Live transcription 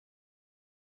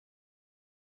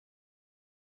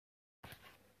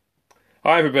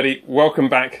Hi everybody, welcome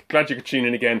back. Glad you could tune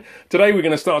in again. Today we're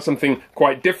going to start something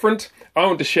quite different. I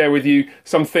want to share with you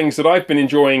some things that I've been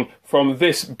enjoying from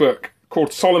this book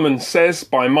called Solomon Says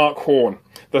by Mark Horn.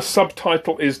 The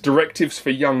subtitle is Directives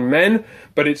for Young Men,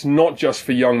 but it's not just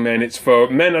for young men, it's for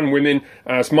men and women.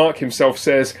 As Mark himself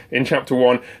says in chapter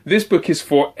 1, this book is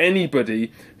for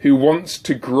anybody who wants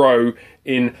to grow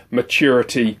in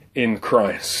maturity in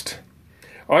Christ.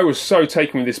 I was so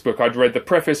taken with this book. I'd read the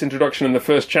preface, introduction and the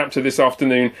first chapter this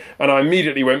afternoon, and I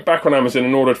immediately went back on Amazon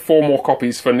and ordered 4 more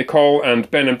copies for Nicole and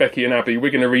Ben and Becky and Abby.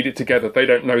 We're going to read it together. They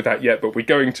don't know that yet, but we're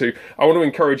going to. I want to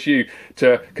encourage you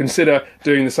to consider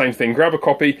doing the same thing. Grab a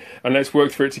copy and let's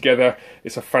work through it together.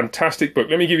 It's a fantastic book.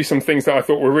 Let me give you some things that I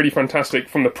thought were really fantastic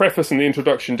from the preface and the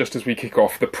introduction just as we kick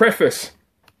off. The preface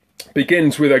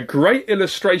begins with a great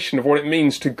illustration of what it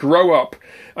means to grow up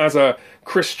as a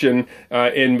Christian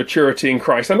in maturity in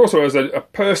Christ, and also as a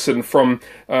person from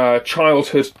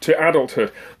childhood to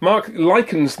adulthood. Mark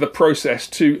likens the process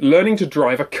to learning to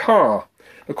drive a car.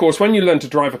 Of course, when you learn to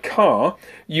drive a car,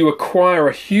 you acquire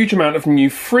a huge amount of new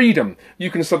freedom.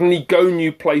 You can suddenly go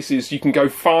new places, you can go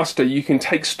faster, you can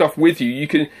take stuff with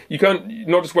you. You're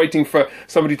not just waiting for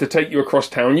somebody to take you across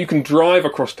town, you can drive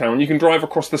across town, you can drive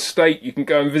across the state, you can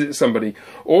go and visit somebody.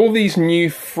 All these new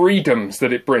freedoms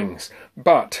that it brings.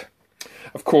 But,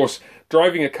 of course,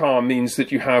 driving a car means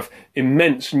that you have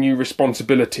immense new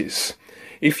responsibilities.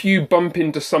 If you bump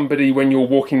into somebody when you're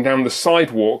walking down the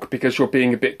sidewalk because you're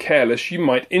being a bit careless, you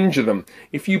might injure them.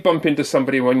 If you bump into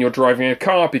somebody when you're driving a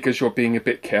car because you're being a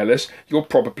bit careless, you'll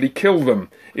probably kill them.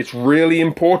 It's really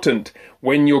important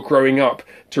when you're growing up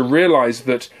to realize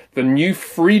that the new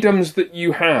freedoms that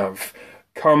you have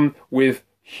come with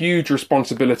huge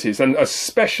responsibilities, and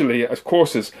especially, of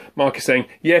course, as Mark is saying,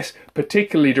 yes,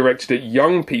 particularly directed at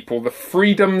young people, the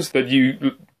freedoms that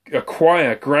you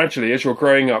acquire gradually as you're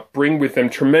growing up bring with them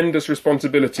tremendous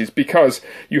responsibilities because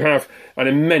you have an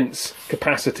immense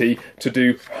capacity to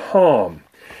do harm.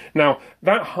 Now,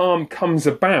 that harm comes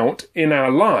about in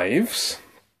our lives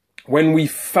when we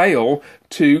fail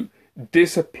to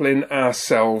discipline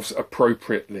ourselves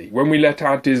appropriately, when we let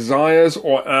our desires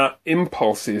or our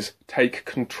impulses take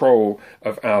control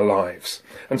of our lives.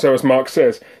 And so, as Mark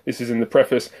says, this is in the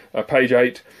preface, page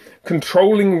 8,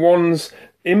 controlling one's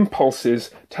impulses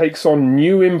takes on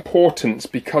new importance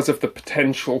because of the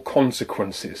potential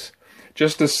consequences.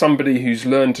 Just as somebody who's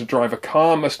learned to drive a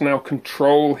car must now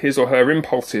control his or her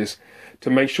impulses to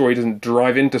make sure he doesn't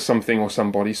drive into something or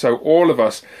somebody, so all of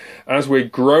us, as we're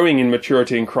growing in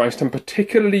maturity in Christ, and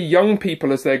particularly young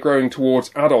people as they're growing towards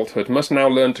adulthood, must now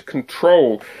learn to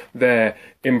control their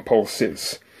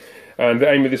impulses. And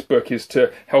the aim of this book is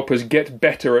to help us get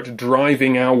better at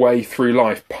driving our way through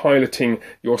life, piloting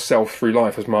yourself through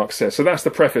life, as Mark says. So that's the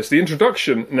preface. The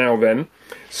introduction now then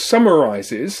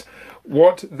summarises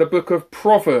what the book of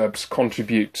Proverbs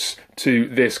contributes to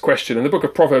this question. And the book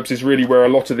of Proverbs is really where a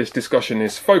lot of this discussion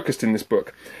is focused in this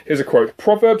book. Here's a quote.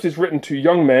 Proverbs is written to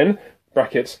young men,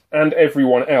 brackets, and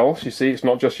everyone else, you see, it's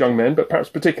not just young men, but perhaps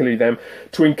particularly them,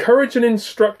 to encourage and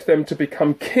instruct them to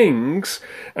become kings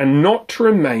and not to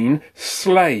remain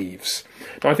slaves.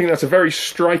 Now, I think that's a very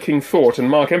striking thought, and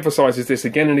Mark emphasises this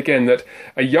again and again, that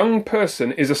a young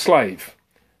person is a slave.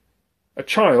 A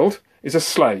child is a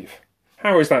slave.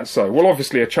 How is that so? Well,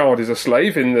 obviously a child is a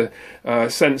slave in the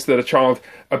sense that a child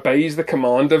obeys the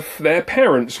command of their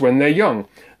parents when they're young.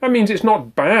 That means it's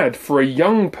not bad for a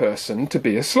young person to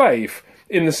be a slave,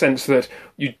 in the sense that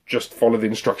you just follow the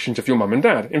instructions of your mum and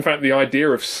dad. In fact, the idea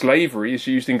of slavery is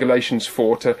used in Galatians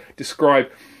 4 to describe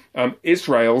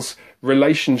Israel's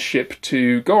relationship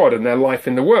to God and their life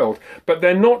in the world. But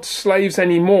they're not slaves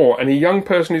anymore, and a young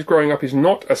person who's growing up is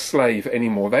not a slave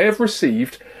anymore. They have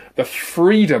received the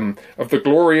freedom of the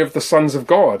glory of the sons of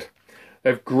God.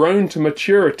 They've grown to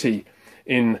maturity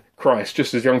in Christ,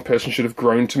 just as a young person should have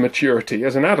grown to maturity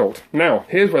as an adult. Now,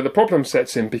 here's where the problem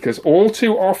sets in, because all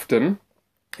too often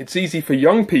it's easy for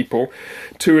young people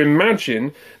to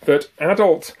imagine that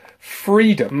adult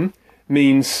freedom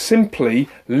means simply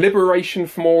liberation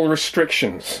from all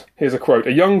restrictions. Here's a quote.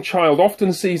 A young child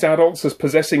often sees adults as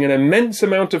possessing an immense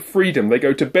amount of freedom. They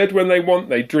go to bed when they want,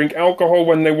 they drink alcohol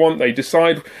when they want, they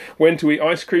decide when to eat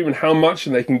ice cream and how much,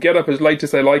 and they can get up as late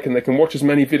as they like, and they can watch as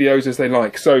many videos as they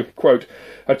like. So, quote,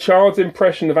 a child's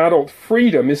impression of adult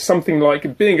freedom is something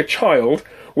like being a child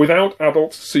without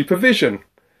adult supervision.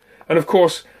 And of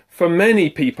course, for many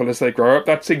people as they grow up,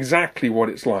 that's exactly what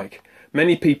it's like.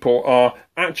 Many people are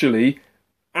actually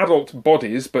adult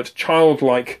bodies but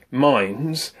childlike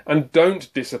minds and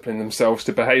don't discipline themselves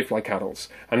to behave like adults.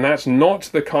 And that's not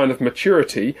the kind of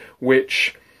maturity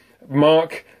which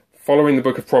Mark following the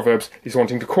book of Proverbs is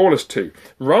wanting to call us to.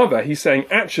 Rather, he's saying,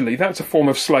 actually, that's a form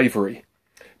of slavery.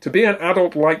 To be an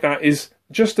adult like that is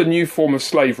just a new form of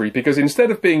slavery, because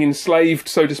instead of being enslaved,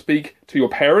 so to speak, to your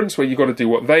parents, where you've got to do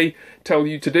what they tell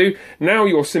you to do, now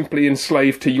you're simply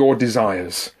enslaved to your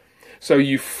desires. So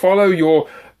you follow your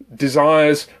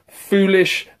desires,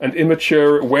 foolish and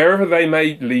immature, wherever they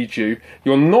may lead you.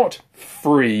 You're not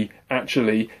free,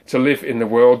 actually, to live in the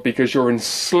world, because you're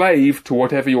enslaved to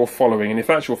whatever you're following. And if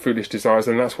that's your foolish desires,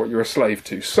 then that's what you're a slave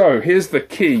to. So here's the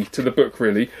key to the book,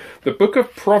 really. The book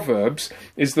of Proverbs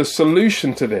is the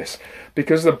solution to this,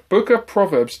 because the book of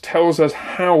Proverbs tells us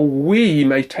how we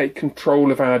may take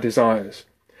control of our desires,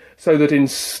 so that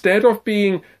instead of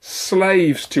being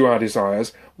slaves to our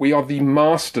desires, we are the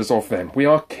masters of them. We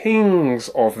are kings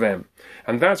of them.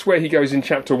 And that's where he goes in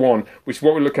chapter 1, which is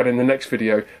what we'll look at in the next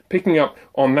video, picking up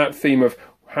on that theme of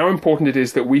how important it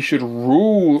is that we should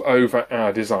rule over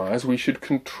our desires. We should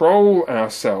control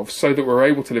ourselves so that we're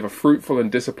able to live a fruitful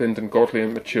and disciplined and godly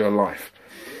and mature life.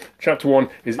 Chapter 1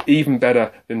 is even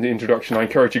better than the introduction. I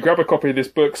encourage you, grab a copy of this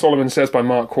book, Solomon Says by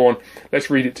Mark Horn. Let's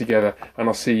read it together, and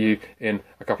I'll see you in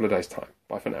a couple of days' time.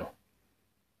 Bye for now.